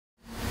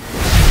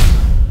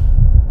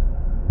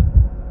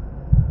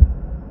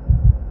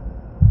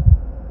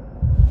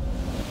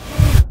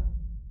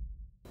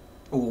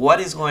What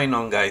is going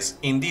on, guys?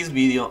 In this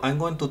video I'm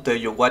going to tell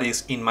you what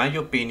is, in my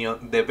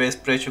opinion, the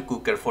best pressure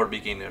cooker for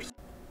beginners.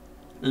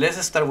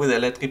 Let's start with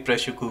electric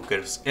pressure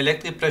cookers.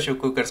 Electric pressure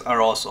cookers are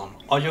awesome.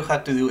 All you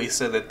have to do is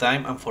set the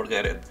time and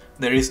forget it.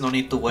 There is no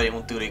need to wait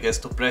until it gets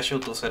to pressure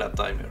to set a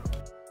timer.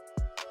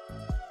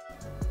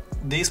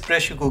 This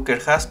pressure cooker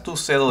has two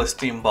set of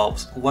steam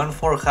bulbs, one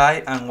for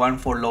high and one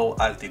for low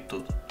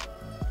altitude.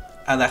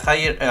 At a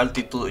higher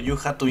altitude you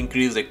have to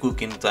increase the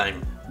cooking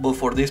time, but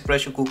for this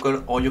pressure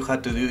cooker all you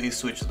have to do is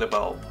switch the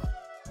bulb.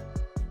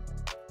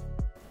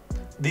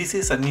 This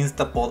is an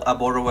Instapot I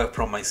borrowed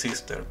from my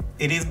sister.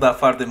 It is by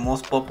far the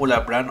most popular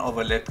brand of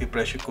electric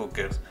pressure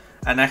cookers,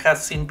 and I have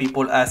seen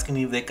people asking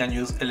if they can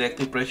use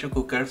electric pressure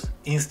cookers,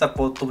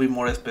 Instapot to be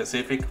more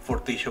specific, for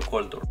tissue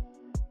culture.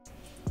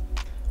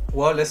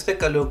 Well, let's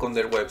take a look on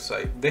their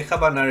website. They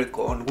have an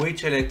article on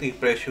which electric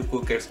pressure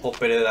cookers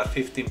operate at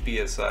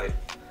 15 psi.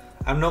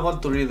 I'm not going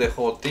to read the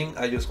whole thing,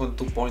 I just want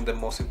to point the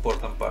most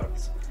important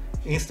parts.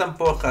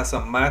 Instapot has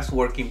a max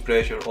working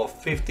pressure of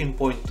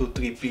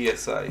 15.23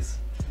 psi.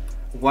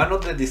 One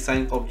of the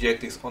design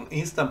objectives on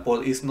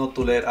Instapot is not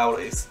to let out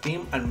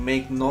steam and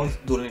make noise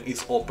during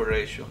its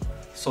operation,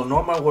 so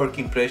normal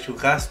working pressure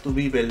has to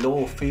be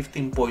below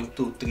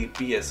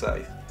 15.23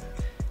 psi.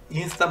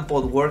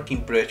 Instapot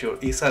working pressure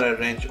is at a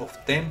range of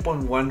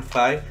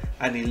 10.15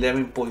 and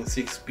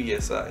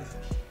 11.6 psi.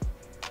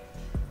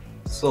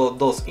 So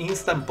does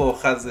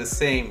Instapot has the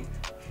same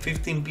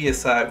 15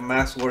 psi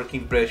max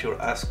working pressure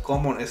as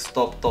common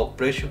stovetop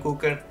pressure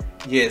cooker?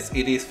 Yes,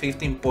 it is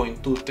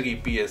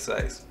 15.23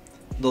 psi.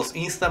 Does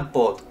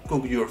Instapot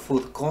cook your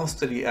food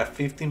constantly at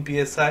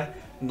 15 psi?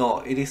 No,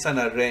 it is in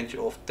a range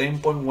of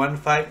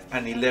 10.15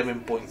 and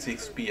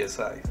 11.6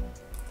 psi.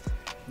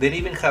 They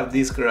even have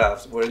these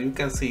graphs where you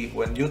can see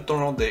when you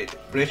turn on the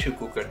pressure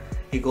cooker,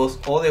 it goes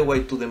all the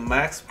way to the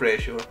max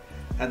pressure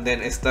and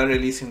then start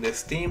releasing the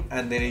steam,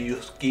 and then you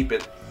just keep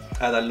it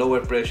at a lower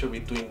pressure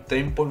between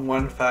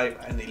 10.15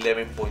 and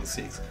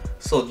 11.6.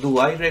 So do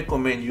I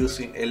recommend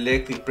using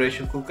electric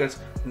pressure cookers?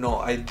 No,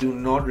 I do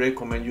not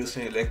recommend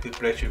using electric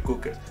pressure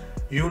cookers.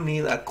 You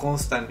need a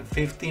constant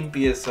 15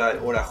 psi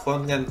or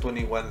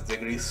 121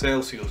 degrees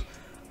Celsius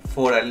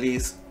for at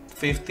least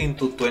 15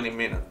 to 20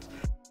 minutes.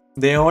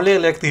 The only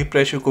electric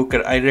pressure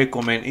cooker I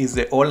recommend is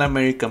the All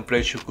American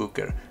pressure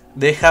cooker.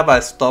 They have a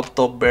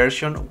stovetop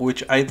version,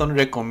 which I don't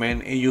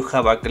recommend if you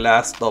have a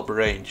glass top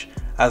range,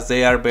 as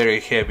they are very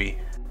heavy.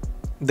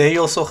 They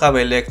also have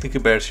electric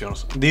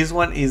versions. This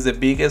one is the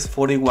biggest,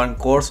 41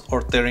 cores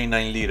or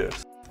 39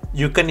 liters.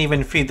 You can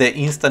even fit the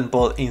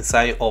Instapot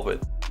inside of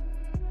it.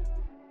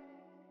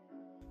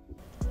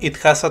 It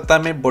has a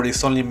timer, but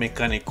it's only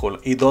mechanical.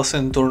 It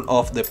doesn't turn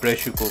off the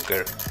pressure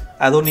cooker.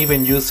 I don't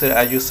even use it,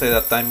 I just set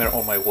a timer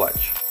on my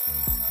watch.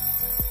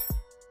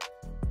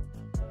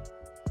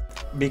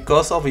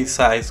 Because of its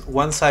size,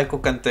 one cycle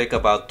can take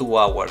about 2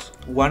 hours.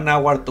 1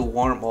 hour to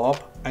warm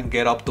up and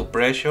get up to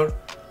pressure,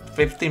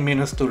 15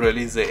 minutes to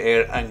release the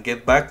air and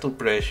get back to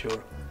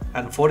pressure,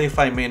 and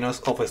 45 minutes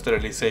of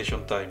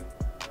sterilization time.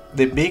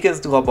 The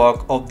biggest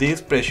drawback of this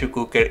pressure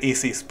cooker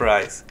is its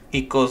price.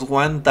 It costs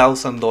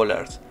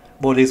 $1,000,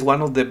 but is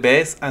one of the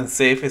best and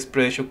safest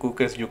pressure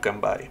cookers you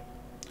can buy.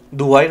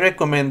 Do I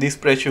recommend this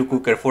pressure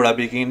cooker for a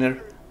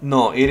beginner?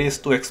 No, it is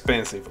too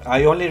expensive.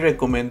 I only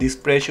recommend this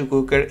pressure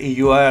cooker if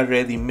you are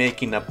already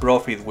making a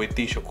profit with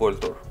tissue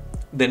culture.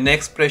 The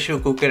next pressure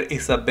cooker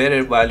is a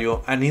better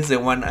value and is the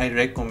one I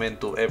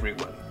recommend to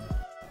everyone.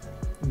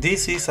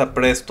 This is a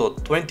Presto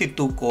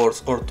 22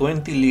 cores or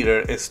 20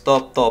 liter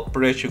stovetop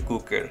pressure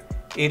cooker.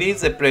 It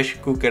is the pressure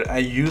cooker I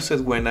used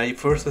when I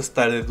first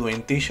started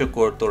doing tissue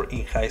culture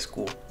in high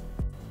school.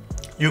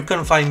 You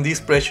can find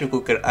this pressure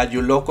cooker at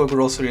your local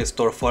grocery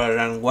store for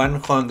around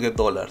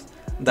 $100.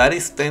 That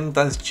is 10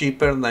 times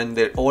cheaper than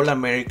the All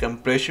American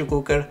pressure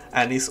cooker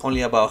and is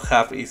only about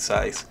half its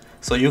size.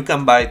 So you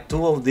can buy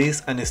 2 of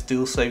these and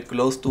still save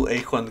close to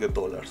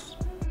 $800.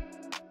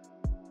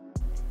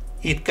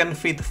 It can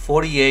fit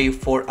 48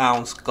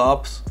 4-ounce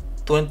cups,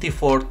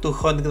 24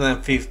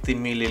 250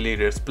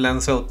 milliliters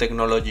plant cell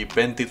technology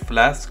vented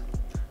flasks,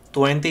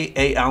 20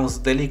 8-ounce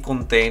deli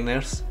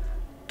containers,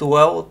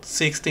 12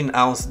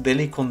 16-ounce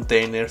deli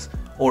containers,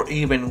 or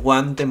even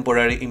one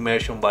temporary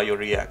immersion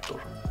bioreactor.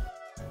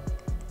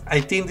 I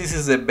think this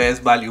is the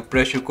best value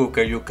pressure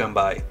cooker you can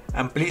buy,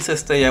 and please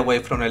stay away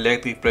from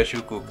electric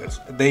pressure cookers.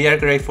 They are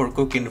great for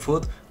cooking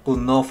food, but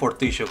not for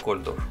tissue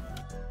culture.